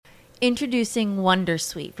Introducing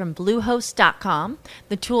Wondersuite from Bluehost.com,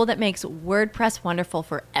 the tool that makes WordPress wonderful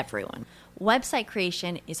for everyone. Website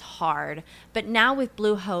creation is hard, but now with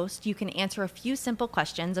Bluehost, you can answer a few simple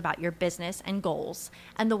questions about your business and goals,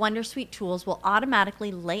 and the Wondersuite tools will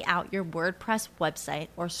automatically lay out your WordPress website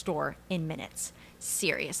or store in minutes.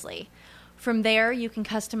 Seriously. From there, you can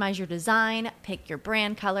customize your design, pick your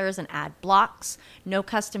brand colors, and add blocks. No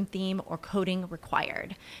custom theme or coding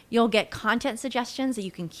required. You'll get content suggestions that you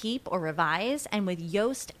can keep or revise, and with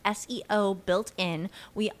Yoast SEO built in,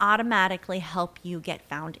 we automatically help you get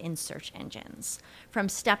found in search engines. From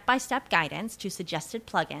step-by-step guidance to suggested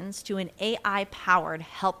plugins to an AI-powered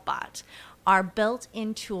help bot, our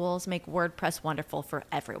built-in tools make WordPress wonderful for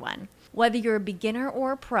everyone. Whether you're a beginner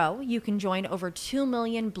or a pro, you can join over 2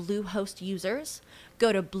 million Bluehost users.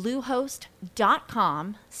 Go to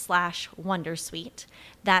bluehost.com/wondersuite.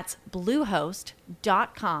 That's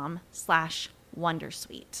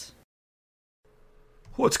bluehost.com/wondersuite.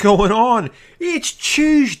 What's going on? It's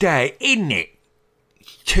Tuesday, isn't it?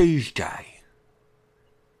 It's Tuesday.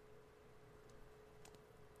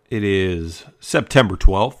 It is September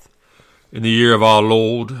 12th in the year of our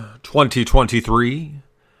Lord 2023.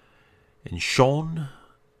 And Sean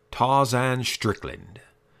Tarzan Strickland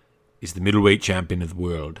is the middleweight champion of the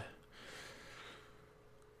world.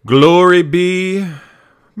 Glory be,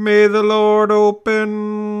 may the Lord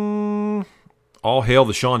open. All hail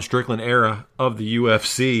the Sean Strickland era of the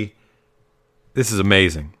UFC. This is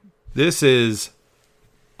amazing. This is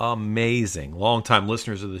amazing. Longtime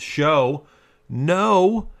listeners of the show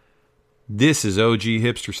know this is OG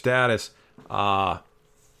hipster status.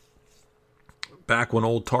 Back when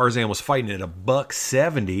old Tarzan was fighting at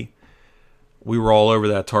 $170, we were all over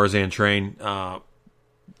that Tarzan train.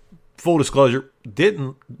 Full disclosure,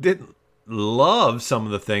 didn't love some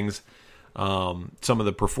of the things, some of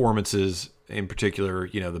the performances in particular.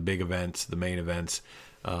 You know, the big events, the main events.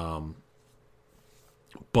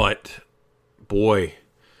 But boy,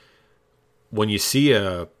 when you see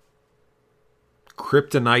a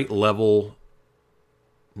kryptonite level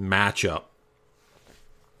matchup,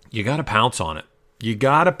 you got to pounce on it. You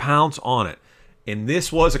got to pounce on it. And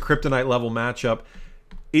this was a kryptonite level matchup.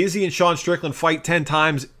 Izzy and Sean Strickland fight 10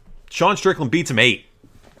 times. Sean Strickland beats him 8.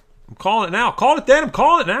 I'm calling it now. Calling it then. I'm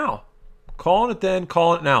calling it now. Calling it then.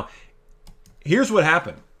 Calling it now. Here's what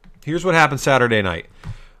happened. Here's what happened Saturday night.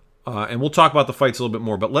 And we'll talk about the fights a little bit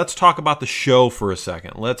more. But let's talk about the show for a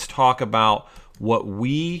second. Let's talk about what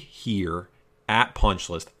we hear at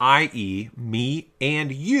Punch List, i.e. me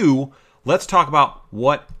and you. Let's talk about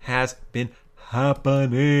what has been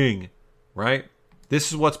happening, right? This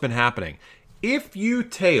is what's been happening. If you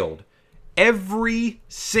tailed every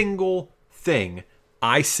single thing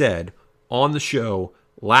I said on the show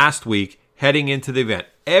last week heading into the event,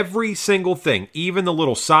 every single thing, even the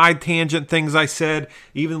little side tangent things I said,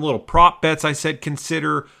 even the little prop bets I said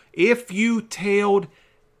consider, if you tailed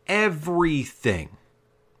everything,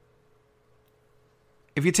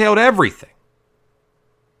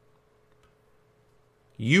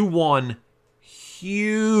 you won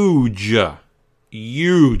huge,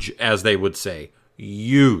 as they would say,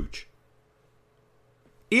 huge.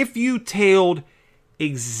 If you tailed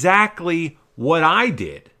exactly what I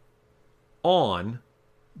did on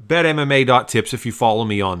betmma.tips, if you follow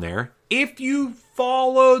me on there, if you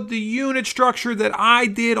followed the unit structure that I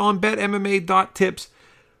did on betmma.tips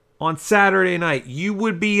on Saturday night, you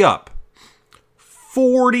would be up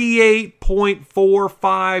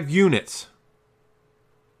 48.45 units.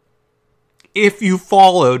 If you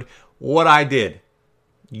followed what I did,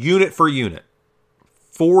 unit for unit,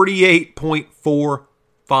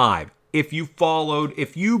 48.45. If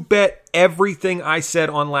you bet everything I said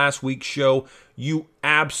on last week's show, you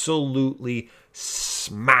absolutely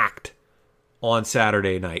smacked on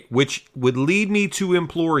Saturday night, which would lead me to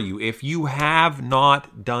implore you, if you have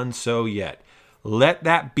not done so yet, let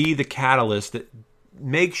that be the catalyst that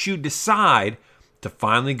makes you decide to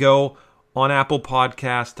finally go on Apple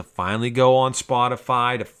Podcasts, to finally go on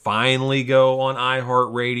Spotify, to finally go on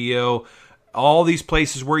iHeartRadio, all these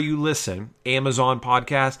places where you listen, Amazon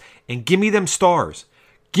Podcast, and give me them stars.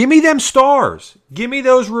 Give me them stars. Give me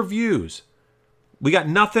those reviews. We got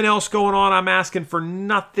nothing else going on. I'm asking for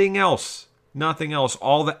nothing else. Nothing else.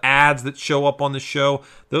 All the ads that show up on the show,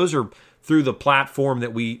 those are through the platform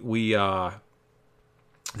that we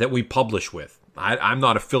publish with. I'm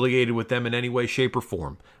not affiliated with them in any way, shape, or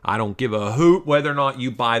form. I don't give a hoot whether or not you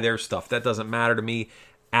buy their stuff. That doesn't matter to me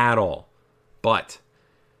at all. But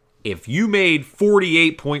if you made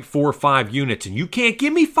 48.45 units and you can't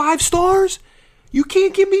give me 5 stars, you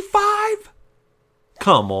can't give me 5?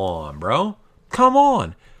 Come on, bro. Come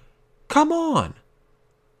on.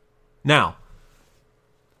 Now,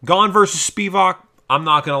 Gone versus Spivak, I'm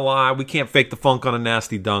not going to lie. We can't fake the funk on a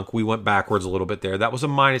nasty dunk. We went backwards a little bit there. That was a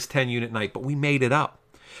minus 10 unit night, but we made it up.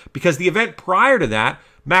 Because the event prior to that,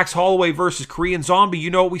 Max Holloway versus Korean Zombie, you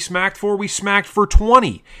know what we smacked for? We smacked for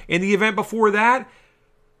 20. In the event before that,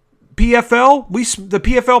 PFL, the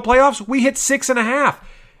PFL playoffs, we hit 6.5.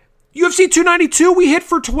 UFC 292, we hit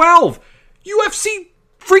for 12. UFC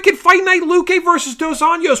freaking Fight Night Luque versus Dos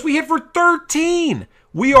Anjos, we hit for 13.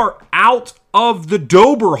 We are out of the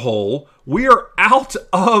Dober hole. We are out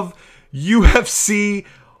of UFC.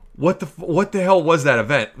 What the hell was that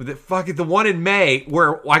event? The one in May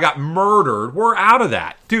where I got murdered. We're out of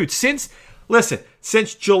that. Dude, since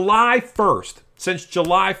July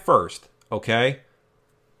 1st, okay?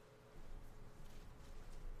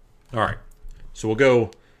 All right. So we'll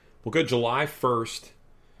go July 1st.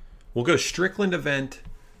 We'll go Strickland event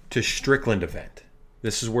to Strickland event.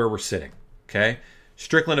 This is where we're sitting, okay?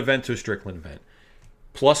 Strickland event to Strickland event.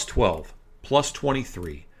 Plus 12, plus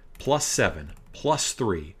 23, plus 7, plus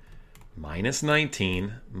 3, minus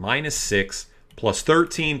 19, minus 6, plus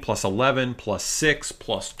 13, plus 11, plus 6,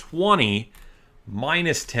 plus 20,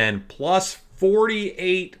 minus 10, plus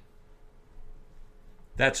 48.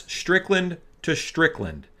 That's Strickland to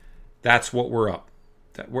Strickland. That's what we're up.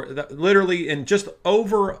 Literally in just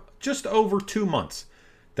over 2 months.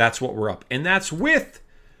 That's what we're up. And that's with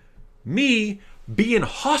me being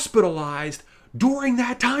hospitalized during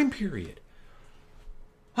that time period.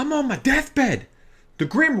 I'm on my deathbed. The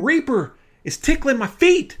Grim Reaper is tickling my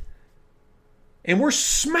feet. And we're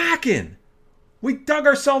smacking. We dug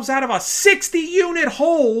ourselves out of a 60-unit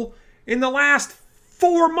hole in the last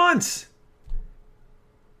 4 months.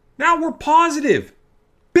 Now we're positive.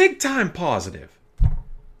 Big time positive.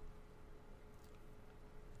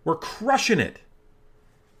 We're crushing it.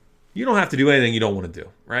 You don't have to do anything you don't want to do,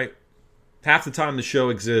 right? Half the time the show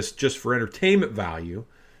exists just for entertainment value.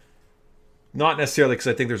 Not necessarily because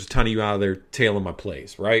I think there's a ton of you out there tailing my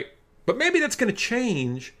plays, right? But maybe that's going to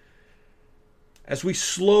change as we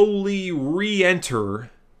slowly re-enter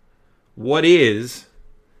what is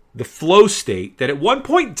the flow state that at one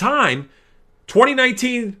point in time,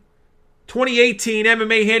 2019, 2018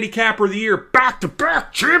 MMA Handicapper of the Year,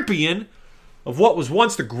 back-to-back champion of what was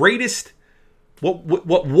once the greatest, what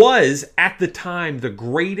was at the time the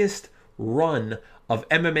greatest run of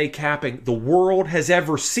MMA capping the world has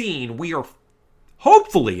ever seen. We are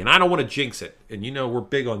hopefully, and I don't want to jinx it, and you know we're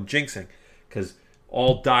big on jinxing because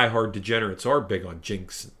all diehard degenerates are big on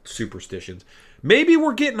jinx superstitions. Maybe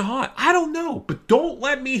we're getting hot. I don't know, but don't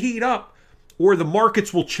let me heat up or the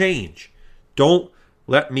markets will change. Don't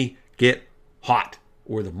let me get hot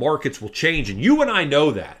or the markets will change, and you and I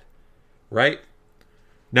know that, right?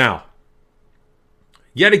 Now,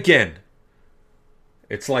 yet again,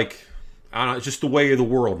 it's like, I don't know, it's just the way of the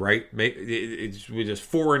world, right? We just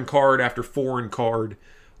foreign card after foreign card,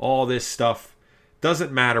 all this stuff.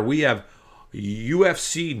 Doesn't matter. We have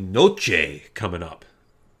UFC NOCHE coming up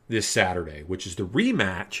this Saturday, which is the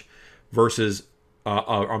rematch versus, the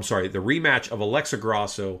rematch of Alexa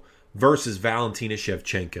Grasso versus Valentina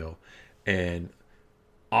Shevchenko. And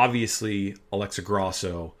obviously, Alexa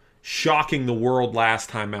Grasso shocking the world last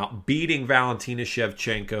time out, beating Valentina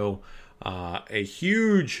Shevchenko.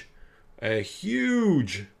 A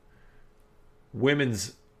huge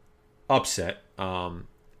women's upset. And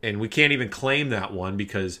we can't even claim that one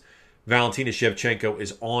because Valentina Shevchenko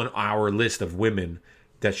is on our list of women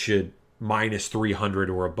that should minus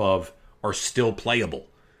 300 or above are still playable,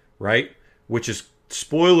 right? Which is,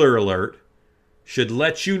 spoiler alert, should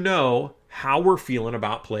let you know how we're feeling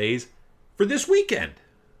about plays for this weekend.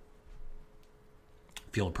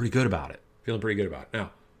 Feeling pretty good about it.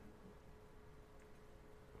 Now,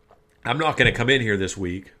 I'm not going to come in here this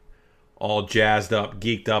week all jazzed up,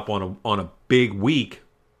 geeked up on a big week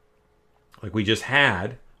like we just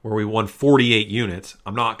had where we won 48 units.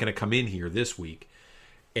 I'm not going to come in here this week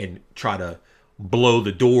and try to blow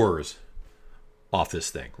the doors off this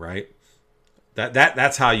thing, right?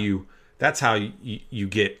 That's how you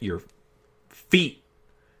get your feet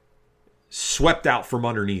swept out from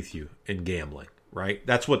underneath you in gambling, right?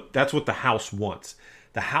 That's what the house wants.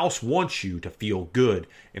 The house wants you to feel good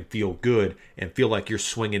and feel like you're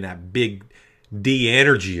swinging that big D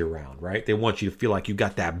energy around, right? They want you to feel like you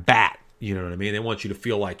got that bat, you know what I mean? They want you to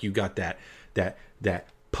feel like you got that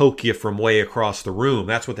poke you from way across the room.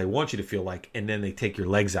 That's what they want you to feel like, and then they take your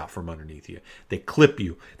legs out from underneath you. They clip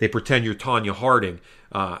you. They pretend you're Tanya Harding,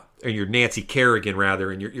 and you're Nancy Kerrigan,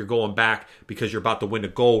 rather, and you're going back because you're about to win the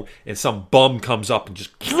gold, and some bum comes up and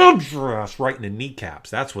just clubs your ass right in the kneecaps.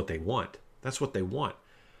 That's what they want.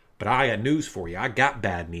 But I got news for you. I got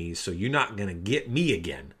bad knees, so you're not going to get me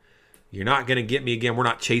again. You're not going to get me again. We're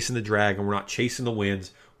not chasing the dragon. We're not chasing the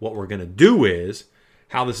winds. What we're going to do is,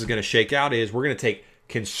 how this is going to shake out is, we're going to take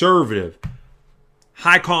conservative,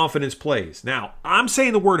 high confidence plays. Now, I'm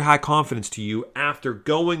saying the word high confidence to you after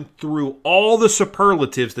going through all the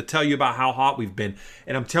superlatives to tell you about how hot we've been.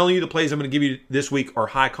 And I'm telling you the plays I'm going to give you this week are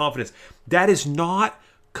high confidence. That is not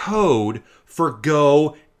code for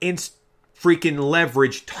go and freaking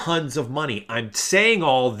leverage tons of money. I'm saying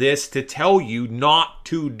all this to tell you not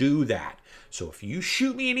to do that. So if you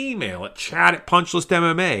shoot me an email at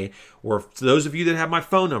chat@punchlistmma, or for those of you that have my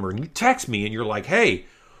phone number and you text me and you're like, hey,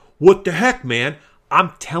 what the heck, man?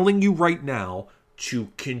 I'm telling you right now to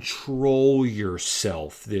control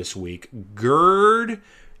yourself this week. Gird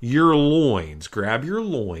your loins. Grab your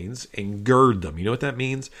loins and gird them. You know what that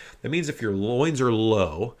means? That means if your loins are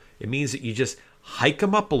low, it means that you just hike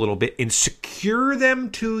them up a little bit and secure them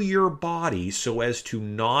to your body so as to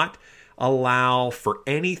not allow for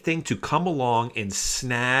anything to come along and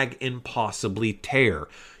snag and possibly tear.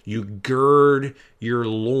 You gird your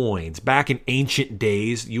loins. Back in ancient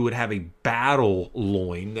days, you would have a battle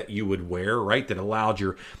loin that you would wear, right? That allowed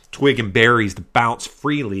your twig and berries to bounce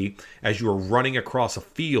freely as you were running across a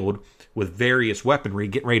field with various weaponry,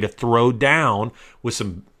 getting ready to throw down with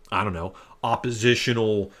some, I don't know,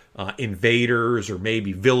 oppositional invaders or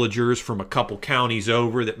maybe villagers from a couple counties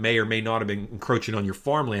over that may or may not have been encroaching on your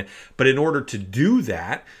farmland. But in order to do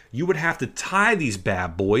that, you would have to tie these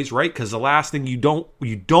bad boys, right? Because the last thing you don't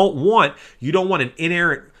want an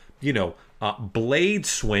inerrant, blade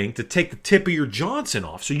swing to take the tip of your Johnson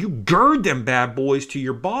off. So you gird them bad boys to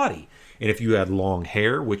your body. And if you had long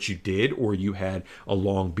hair, which you did, or you had a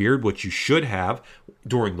long beard, which you should have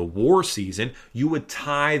during the war season, you would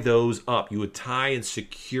tie those up. You would tie and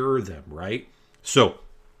secure them, right? So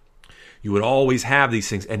you would always have these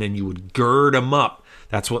things, and then you would gird them up.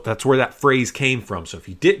 That's where that phrase came from. So if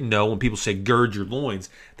you didn't know, when people say gird your loins,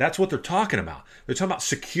 that's what they're talking about. They're talking about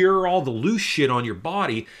secure all the loose shit on your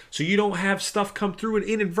body so you don't have stuff come through and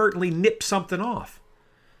inadvertently nip something off,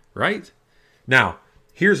 right? Now,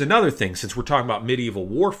 here's another thing. Since we're talking about medieval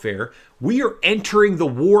warfare, we are entering the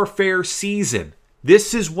warfare season.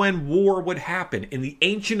 This is when war would happen. In the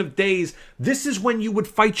ancient of days, this is when you would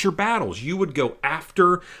fight your battles. You would go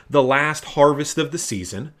after the last harvest of the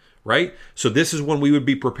season, right? So this is when we would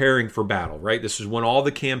be preparing for battle, right? This is when all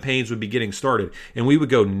the campaigns would be getting started. And we would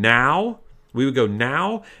go now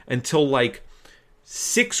until like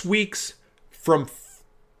 6 weeks from 4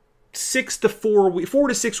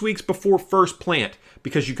 to 6 weeks before first plant,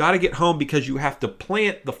 because you got to get home because you have to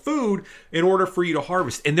plant the food in order for you to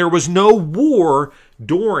harvest. And there was no war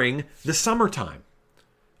during the summertime.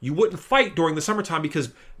 You wouldn't fight during the summertime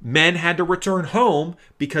because men had to return home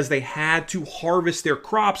because they had to harvest their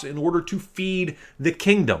crops in order to feed the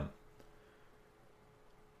kingdom.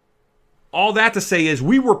 All that to say is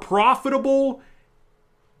we were profitable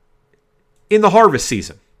in the harvest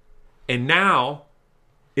season. And now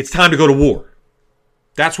it's time to go to war.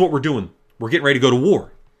 That's what we're doing. We're getting ready to go to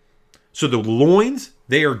war. So the loins,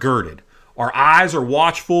 they are girded. Our eyes are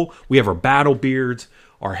watchful. We have our battle beards.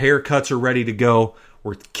 Our haircuts are ready to go.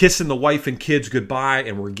 We're kissing the wife and kids goodbye,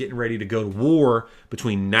 and we're getting ready to go to war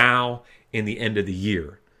between now and the end of the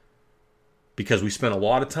year. Because we spent a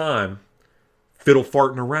lot of time fiddle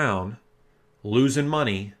farting around, losing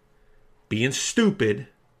money, being stupid,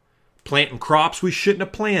 planting crops we shouldn't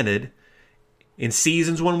have planted, in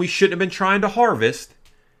seasons when we shouldn't have been trying to harvest.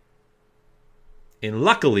 And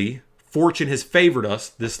luckily, fortune has favored us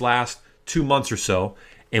this last 2 months or so,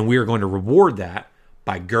 and we are going to reward that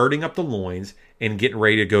by girding up the loins and getting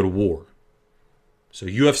ready to go to war. So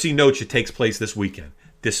UFC NOCHE takes place this weekend.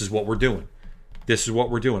 This is what we're doing.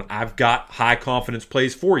 I've got high confidence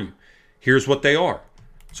plays for you. Here's what they are.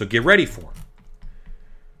 So get ready for them.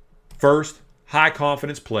 First, high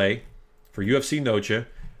confidence play for UFC NOCHE.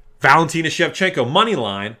 Valentina Shevchenko money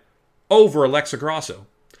line over Alexa Grasso.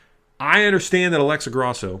 I understand that Alexa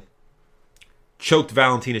Grasso choked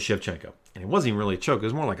Valentina Shevchenko. And it wasn't even really a choke. It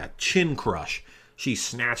was more like a chin crush. She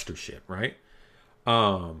snatched her shit, right?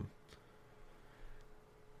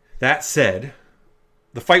 That said,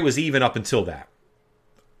 the fight was even up until that.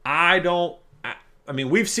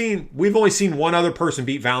 We've only seen one other person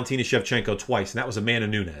beat Valentina Shevchenko twice, and that was Amanda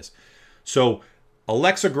Nunes. So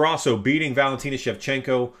Alexa Grasso beating Valentina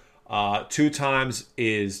Shevchenko 2 times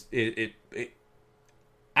is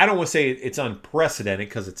I don't want to say it's unprecedented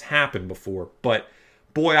because it's happened before, but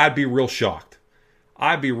boy, I'd be real shocked.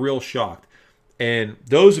 And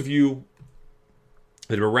those of you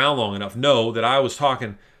that are around long enough know that I was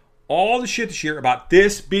talking all the shit this year about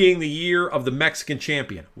this being the year of the Mexican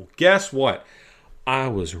champion. Well, guess what? I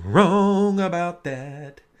was wrong about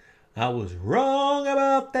that. I was wrong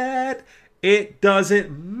about that. It doesn't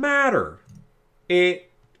matter. It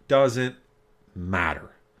doesn't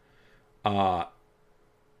matter.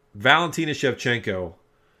 Valentina Shevchenko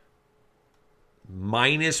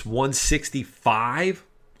minus 165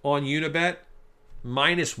 on Unibet,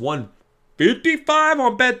 minus 155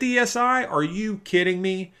 on BetDSI. Are you kidding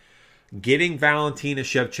me? Getting Valentina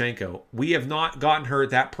Shevchenko. We have not gotten her at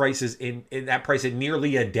that prices in that price in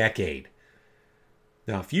nearly a decade.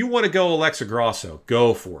 Now, if you want to go Alexa Grasso,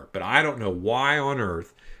 go for it. But I don't know why on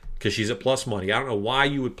earth, because she's at plus money, I don't know why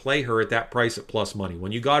you would play her at that price at plus money.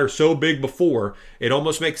 When you got her so big before, it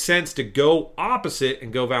almost makes sense to go opposite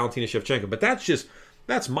and go Valentina Shevchenko. But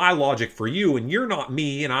that's my logic for you, and you're not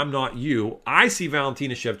me, and I'm not you. I see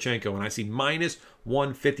Valentina Shevchenko, and I see minus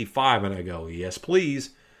 155, and I go, yes, please.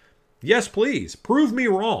 Yes, please. Prove me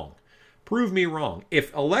wrong. Prove me wrong.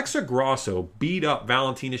 If Alexa Grasso beat up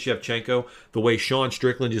Valentina Shevchenko the way Sean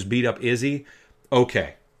Strickland just beat up Izzy,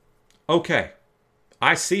 okay.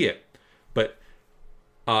 I see it. But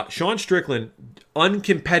Sean Strickland,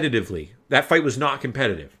 uncompetitively, that fight was not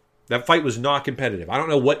competitive. I don't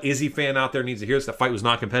know what Izzy fan out there needs to hear this. That fight was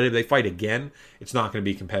not competitive. They fight again. It's not going to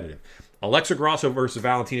be competitive. Alexa Grasso versus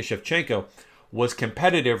Valentina Shevchenko was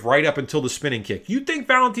competitive right up until the spinning kick. You think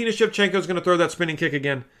Valentina Shevchenko is going to throw that spinning kick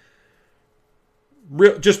again?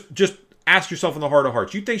 Just ask yourself in the heart of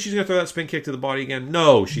hearts. You think she's going to throw that spin kick to the body again?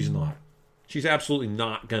 No, she's not. She's absolutely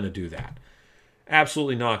not going to do that.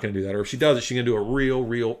 Absolutely not going to do that. Or if she does it, she's going to do it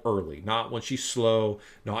real early. Not when she's slow.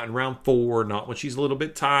 Not in round 4. Not when she's a little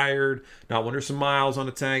bit tired. Not when there's some miles on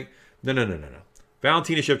the tank. No.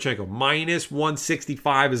 Valentina Shevchenko, minus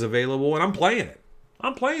 165 is available, and I'm playing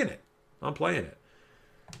it.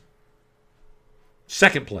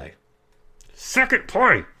 Second play.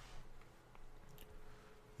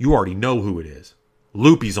 You already know who it is.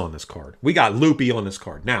 Loopy's on this card. We got Loopy on this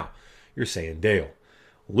card. Now, you're saying, Dale,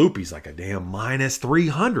 Loopy's like a damn minus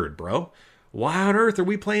 300, bro. Why on earth are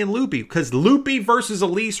we playing Loopy? Because Loopy versus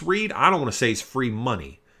Elise Reed, I don't want to say is free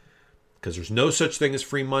money. Because there's no such thing as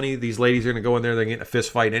free money. These ladies are going to go in there, they're going to get in a fist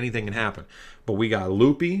fight, anything can happen. But we got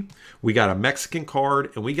Loopy, we got a Mexican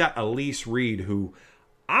card, and we got Elise Reed, who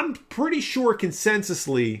I'm pretty sure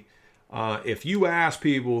consensusly, if you ask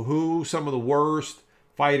people who some of the worst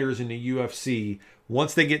fighters in the UFC,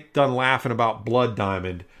 once they get done laughing about Blood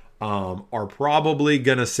Diamond, are probably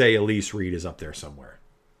going to say Elise Reed is up there somewhere.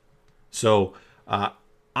 So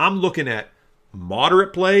I'm looking at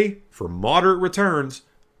moderate play for moderate returns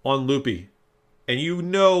on Loopy. And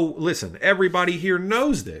listen, everybody here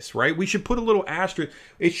knows this, right? We should put a little asterisk.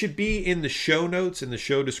 It should be in the show notes, in the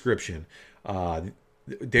show description.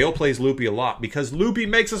 Dale plays Loopy a lot because Loopy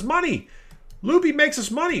makes us money.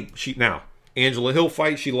 Now, Angela Hill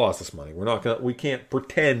fight, she lost us money. We can't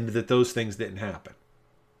pretend that those things didn't happen.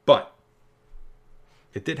 But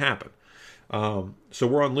it did happen. So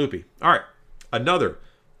we're on Loopy. All right. Another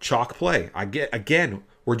chalk play. Again,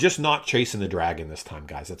 we're just not chasing the dragon this time,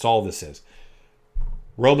 guys. That's all this is.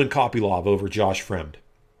 Roman Kopylov over Josh Fremd.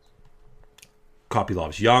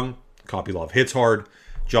 Kopylov's young. Kopylov hits hard.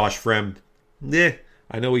 Josh Fremd,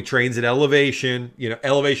 I know he trains at elevation.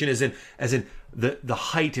 Elevation as in the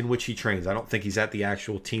height in which he trains. I don't think he's at the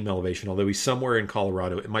actual team elevation, although he's somewhere in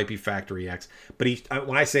Colorado. It might be Factory X. But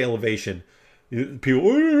when I say elevation, people,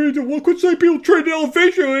 what could say people train at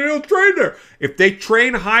elevation and they don't train there? If they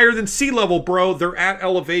train higher than sea level, bro, they're at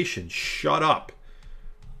elevation. Shut up.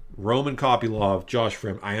 Roman Kopylov, Josh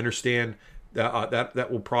Fremd. I understand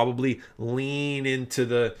that will probably lean into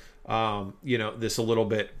the this a little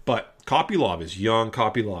bit, but Kopylov is young.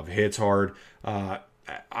 Kopylov hits hard. I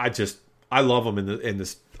love him in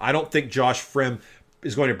this. I don't think Josh Fremd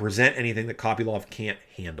is going to present anything that Kopylov can't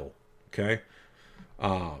handle. Okay.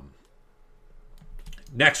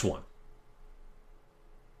 Next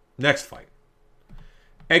fight.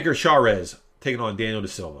 Edgar Chairez taking on Daniel Da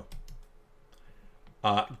Silva.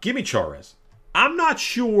 Give me Chairez. I'm not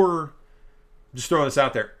sure. Just throwing this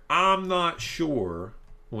out there. I'm not sure.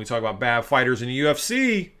 When we talk about bad fighters in the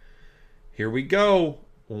UFC, here we go.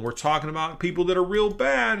 When we're talking about people that are real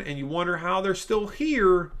bad and you wonder how they're still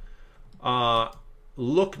here,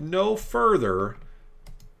 look no further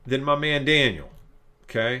than my man Daniel.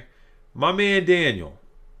 Okay? My man Daniel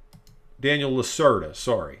Lacerda,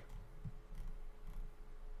 sorry.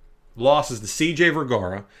 Losses to CJ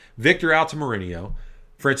Vergara, Victor Altamirano,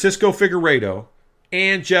 Francisco Figueiredo,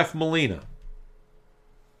 and Jeff Molina.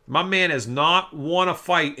 My man has not won a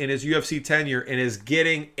fight in his UFC tenure and is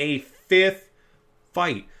getting a 5th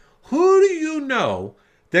fight. Who do you know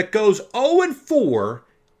that goes 0-4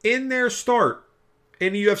 in their start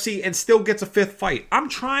in the UFC and still gets a 5th fight? I'm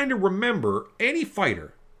trying to remember any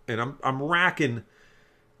fighter, and I'm racking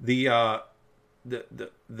the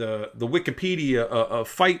Wikipedia of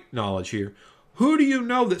fight knowledge here. Who do you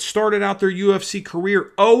know that started out their UFC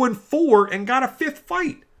career 0-4 and got a 5th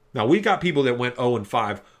fight? Now, we got people that went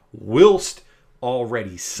 0-5 whilst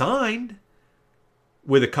already signed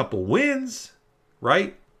with a couple wins,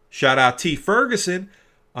 right? Shout out T. Ferguson,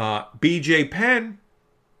 BJ Penn.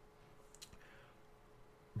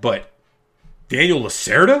 But Daniel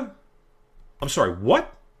Lacerda? I'm sorry,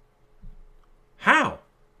 what? How?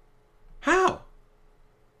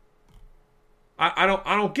 I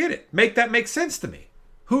don't get it. Make that make sense to me.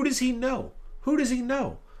 Who does he know? Who's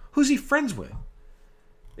he friends with?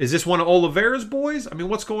 Is this one of Oliveira's boys? I mean,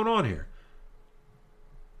 what's going on here?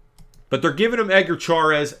 But they're giving him Edgar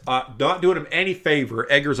Chairez, not doing him any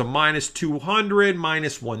favor. Edgar's a -200,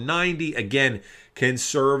 -190. Again,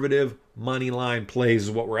 conservative money line plays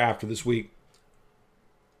is what we're after this week.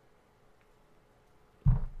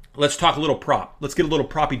 Let's talk a little prop. Let's get a little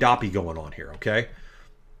proppy-doppy going on here, okay?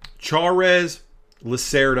 Chairez,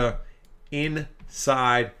 Lacerda,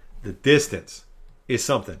 inside the distance is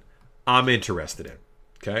something I'm interested in,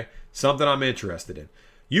 okay? Something I'm interested in.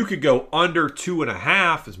 You could go under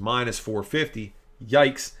 2.5 is -450.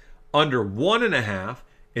 Yikes. Under 1.5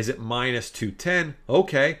 is at -210.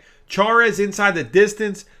 Okay. Chairez inside the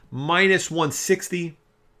distance, -160.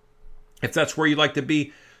 If that's where you'd like to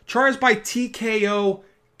be. Chairez by TKO,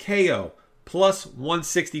 KO,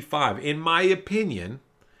 +165. In my opinion,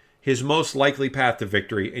 his most likely path to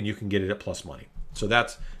victory, and you can get it at plus money. So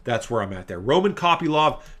that's where I'm at there. Roman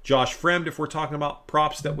Kopylov, Josh Fremd, if we're talking about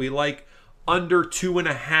props that we like, under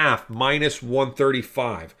 2.5,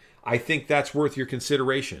 -135. I think that's worth your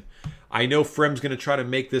consideration. I know Fremd's going to try to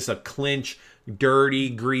make this a clinch, dirty,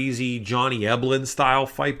 greasy, Johnny Eblen style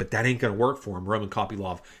fight, but that ain't going to work for him. Roman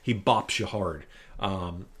Kopylov, he bops you hard.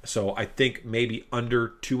 So I think maybe under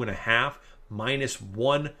 2.5,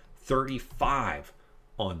 -135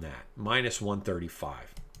 on that.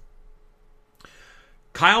 -135.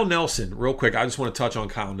 Kyle Nelson, real quick. I just want to touch on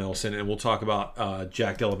Kyle Nelson, and we'll talk about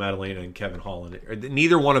Jack Della Maddalena and Kevin Holland.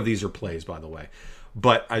 Neither one of these are plays, by the way.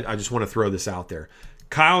 But I just want to throw this out there.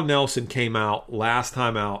 Kyle Nelson came out last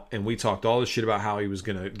time out, and we talked all this shit about how he was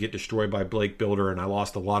going to get destroyed by Blake Bilder, and I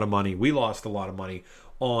lost a lot of money. We lost a lot of money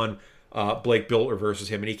on Blake Bilder versus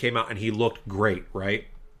him, and he came out and he looked great, right?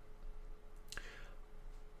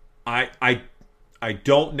 I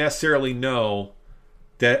don't necessarily know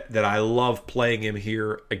that I love playing him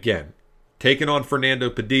here again. Taking on Fernando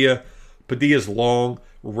Padilla. Padilla's long,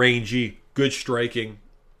 rangy, good striking.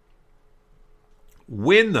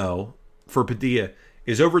 Win, though, for Padilla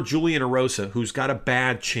is over Julian Erosa, who's got a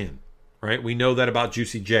bad chin, right? We know that about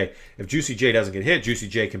Juicy J. If Juicy J doesn't get hit, Juicy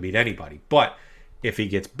J can beat anybody. But if he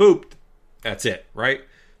gets booped, that's it, right?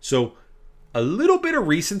 So a little bit of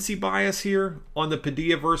recency bias here on the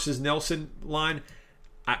Padilla versus Nelson line.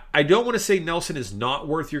 I don't want to say Nelson is not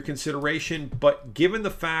worth your consideration, but given the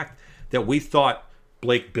fact that we thought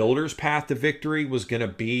Blake Bilder's path to victory was going to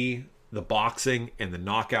be the boxing and the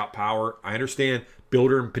knockout power, I understand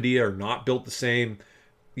Bilder and Padilla are not built the same,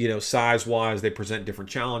 size-wise. They present different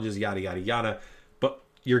challenges, yada, yada, yada. But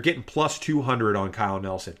you're getting plus 200 on Kyle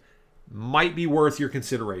Nelson. Might be worth your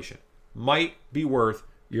consideration.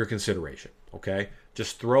 Okay?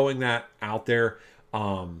 Just throwing that out there.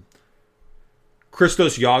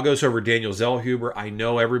 Christos Giagos over Daniel Zellhuber. I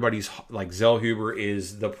know everybody's like Zellhuber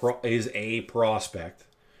is a prospect.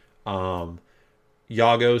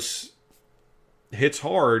 Giagos hits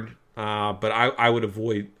hard, but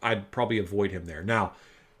I'd probably avoid him there. Now,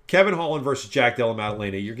 Kevin Holland versus Jack Della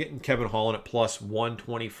Maddalena. You're getting Kevin Holland at plus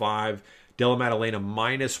 125, Della Maddalena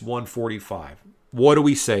minus 145. What do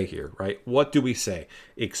we say here, right? What do we say?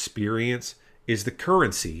 Experience is the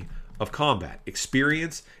currency of combat.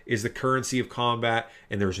 Experience is the currency of combat,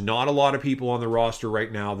 and there's not a lot of people on the roster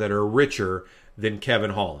right now that are richer than Kevin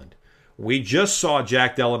Holland. We just saw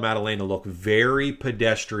Jack Della Maddalena look very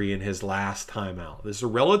pedestrian his last time out. This is a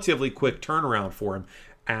relatively quick turnaround for him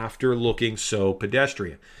after looking so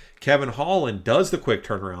pedestrian. Kevin Holland does the quick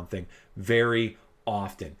turnaround thing very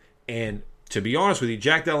often. And to be honest with you,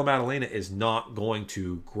 Jack Della Maddalena is not going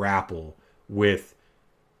to grapple with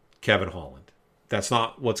Kevin Holland. That's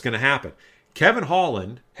not what's going to happen. Kevin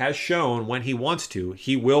Holland has shown when he wants to,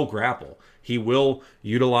 he will grapple. He will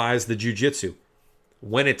utilize the jiu-jitsu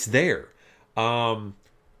when it's there. We're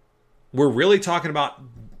really talking about,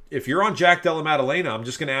 if you're on Jack Della Maddalena, I'm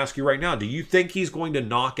just going to ask you right now, do you think he's going to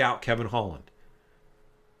knock out Kevin Holland?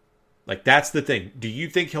 Like, that's the thing. Do you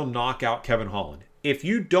think he'll knock out Kevin Holland? If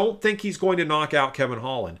you don't think he's going to knock out Kevin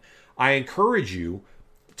Holland, I encourage you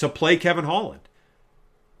to play Kevin Holland.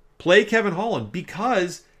 Play Kevin Holland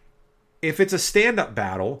because if it's a stand-up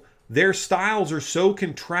battle, their styles are so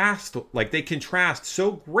they contrast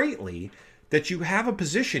so greatly that you have a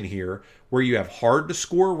position here where you have hard to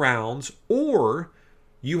score rounds, or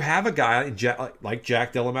you have a guy like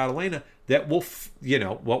Jack Della Maddalena that will,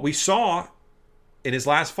 what we saw in his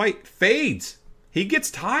last fight, fades. He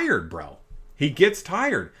gets tired, bro. He gets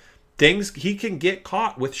tired. He can get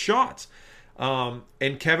caught with shots.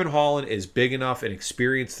 And Kevin Holland is big enough and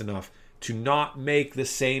experienced enough to not make the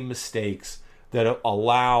same mistakes that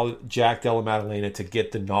allowed Jack Della Maddalena to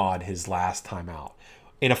get the nod his last time out.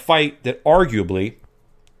 In a fight that arguably,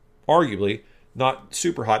 not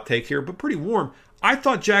super hot take here, but pretty warm, I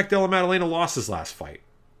thought Jack Della Maddalena lost his last fight.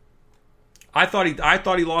 I thought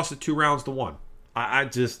he lost it 2-1.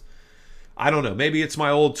 I don't know. Maybe it's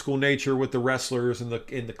my old school nature with the wrestlers and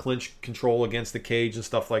the clinch control against the cage and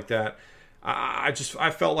stuff like that. I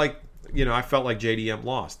felt like JDM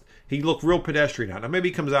lost. He looked real pedestrian out. Now maybe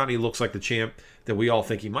he comes out and he looks like the champ that we all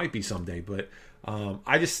think he might be someday. But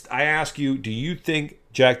I ask you, do you think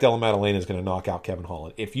Jack Della Maddalena is going to knock out Kevin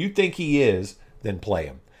Holland? If you think he is, then play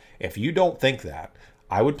him. If you don't think that,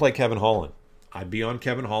 I would play Kevin Holland. I'd be on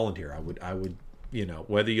Kevin Holland here. I would,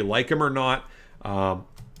 whether you like him or not,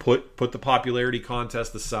 put the popularity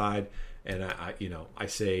contest aside, and I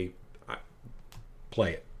say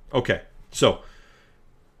play it. Okay, so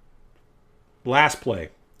last play,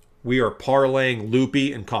 we are parlaying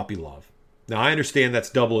Loopy and Kopylov. Now I understand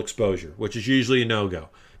that's double exposure, which is usually a no-go.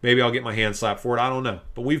 Maybe I'll get my hand slapped for it. I don't know,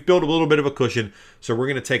 but we've built a little bit of a cushion, so we're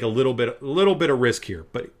going to take a little bit of risk here.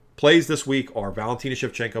 But plays this week are Valentina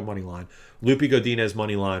Shevchenko money line, Loopy Godinez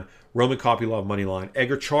money line, Roman Kopylov money line,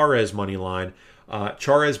 Edgar Chairez money line,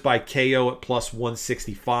 Chairez by KO at plus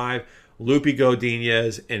 165, Loopy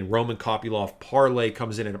Godinez and Roman Kopylov parlay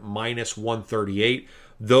comes in at minus 138.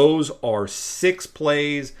 Those are 6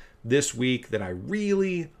 plays this week that I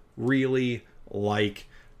really, really like.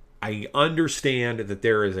 I understand that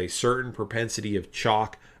there is a certain propensity of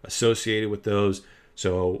chalk associated with those,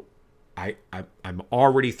 so I'm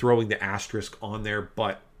already throwing the asterisk on there.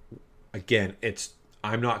 But again,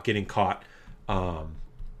 I'm not getting caught.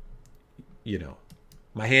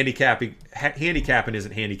 My handicapping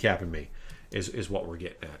isn't handicapping me, is what we're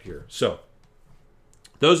getting at here. So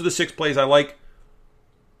those are the 6 plays I like.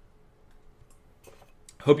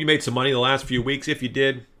 Hope you made some money the last few weeks. If you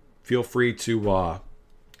did, feel free to,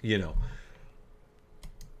 it's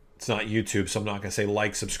not YouTube, so I'm not going to say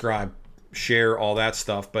like, subscribe, share, all that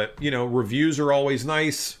stuff. But, reviews are always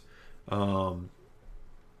nice. Emails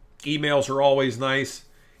are always nice.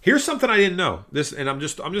 Here's something I didn't know. I'm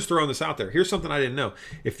just throwing this out there. Here's something I didn't know.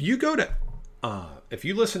 If you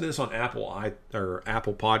listen to this on Apple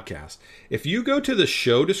Podcast, if you go to the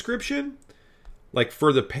show description, like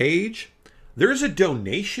for the page, there's a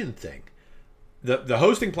donation thing. The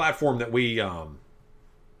hosting platform that we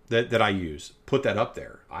that I use put that up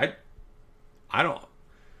there.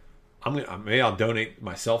 Maybe I'll donate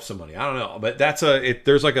myself some money. I don't know, but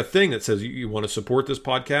there's like a thing that says you want to support this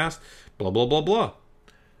podcast, blah blah blah blah.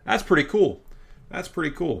 That's pretty cool.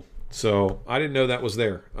 So I didn't know that was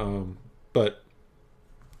there. But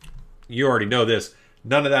you already know this.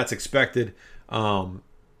 None of that's expected. I'm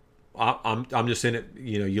just in it.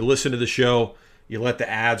 You listen to the show, you let the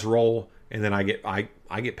ads roll, and then I get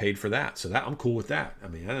paid for that. So that I'm cool with that. I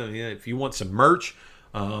mean, if you want some merch,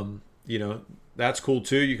 that's cool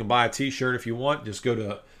too. You can buy a T-shirt if you want. Just go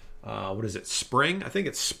to what is it? Spring? I think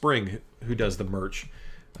it's Spring who does the merch.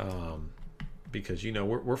 Because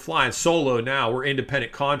we're flying solo now. We're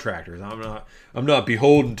independent contractors. I'm not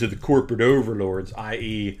beholden to the corporate overlords,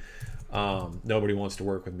 i.e., nobody wants to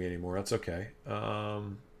work with me anymore. That's okay.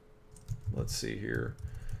 Let's see here.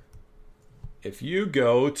 If you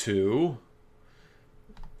go to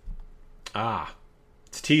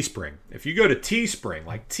it's Teespring. If you go to Teespring,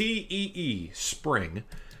 like Tee Spring,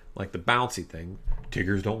 like the bouncy thing,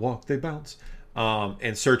 Tigers don't walk, they bounce,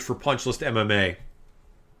 and search for Punch List MMA.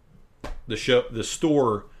 The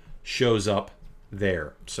store shows up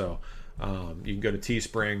there. So you can go to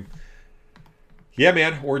Teespring. Yeah,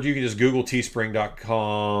 man. Or you can just Google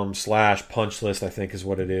teespring.com/punchlist, I think is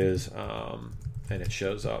what it is. And it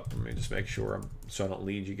shows up. Let me just make sure so I don't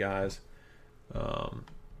lead you guys down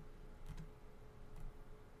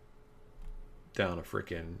a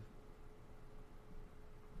freaking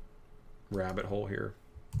rabbit hole here.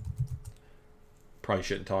 Probably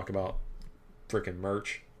shouldn't talk about freaking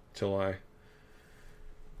merch till I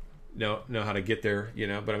know how to get there,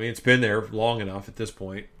 but I mean, it's been there long enough at this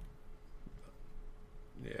point.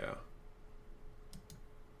 Yeah.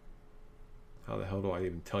 How the hell do I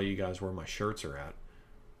even tell you guys where my shirts are at?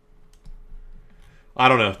 I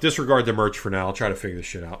don't know. Disregard the merch for now. I'll try to figure this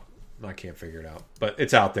shit out. I can't figure it out. But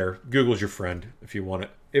it's out there. Google's your friend if you want it.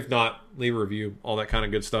 If not, leave a review, all that kind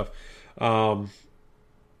of good stuff.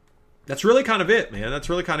 That's really kind of it, man. That's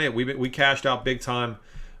really kind of it. We cashed out big time.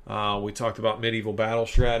 We talked about medieval battle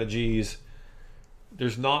strategies.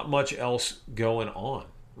 There's not much else going on,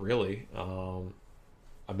 really.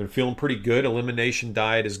 I've been feeling pretty good. Elimination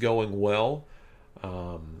diet is going well.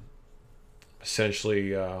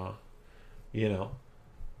 Essentially,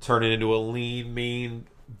 turn it into a lean, mean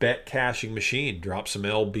bet cashing machine. Drop some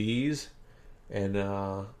LBs. And,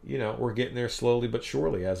 we're getting there slowly but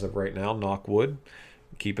surely as of right now. Knock wood.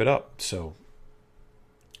 Keep it up. So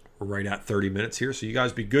we're right at 30 minutes here. So you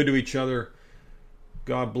guys be good to each other.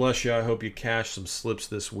 God bless you. I hope you cash some slips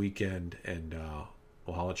this weekend. And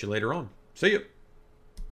we'll holler at you later on. See you.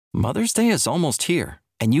 Mother's Day is almost here,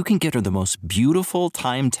 and you can get her the most beautiful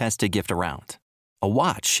time-tested gift around. A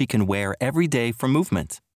watch she can wear every day from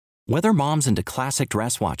Movement. Whether mom's into classic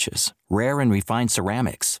dress watches, rare and refined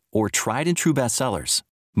ceramics, or tried and true bestsellers,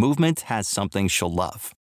 Movement has something she'll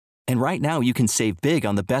love. And right now you can save big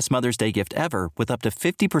on the best Mother's Day gift ever with up to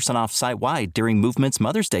 50% off site-wide during Movement's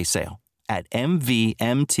Mother's Day sale at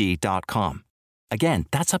MVMT.com. Again,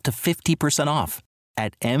 that's up to 50% off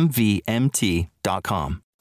at MVMT.com.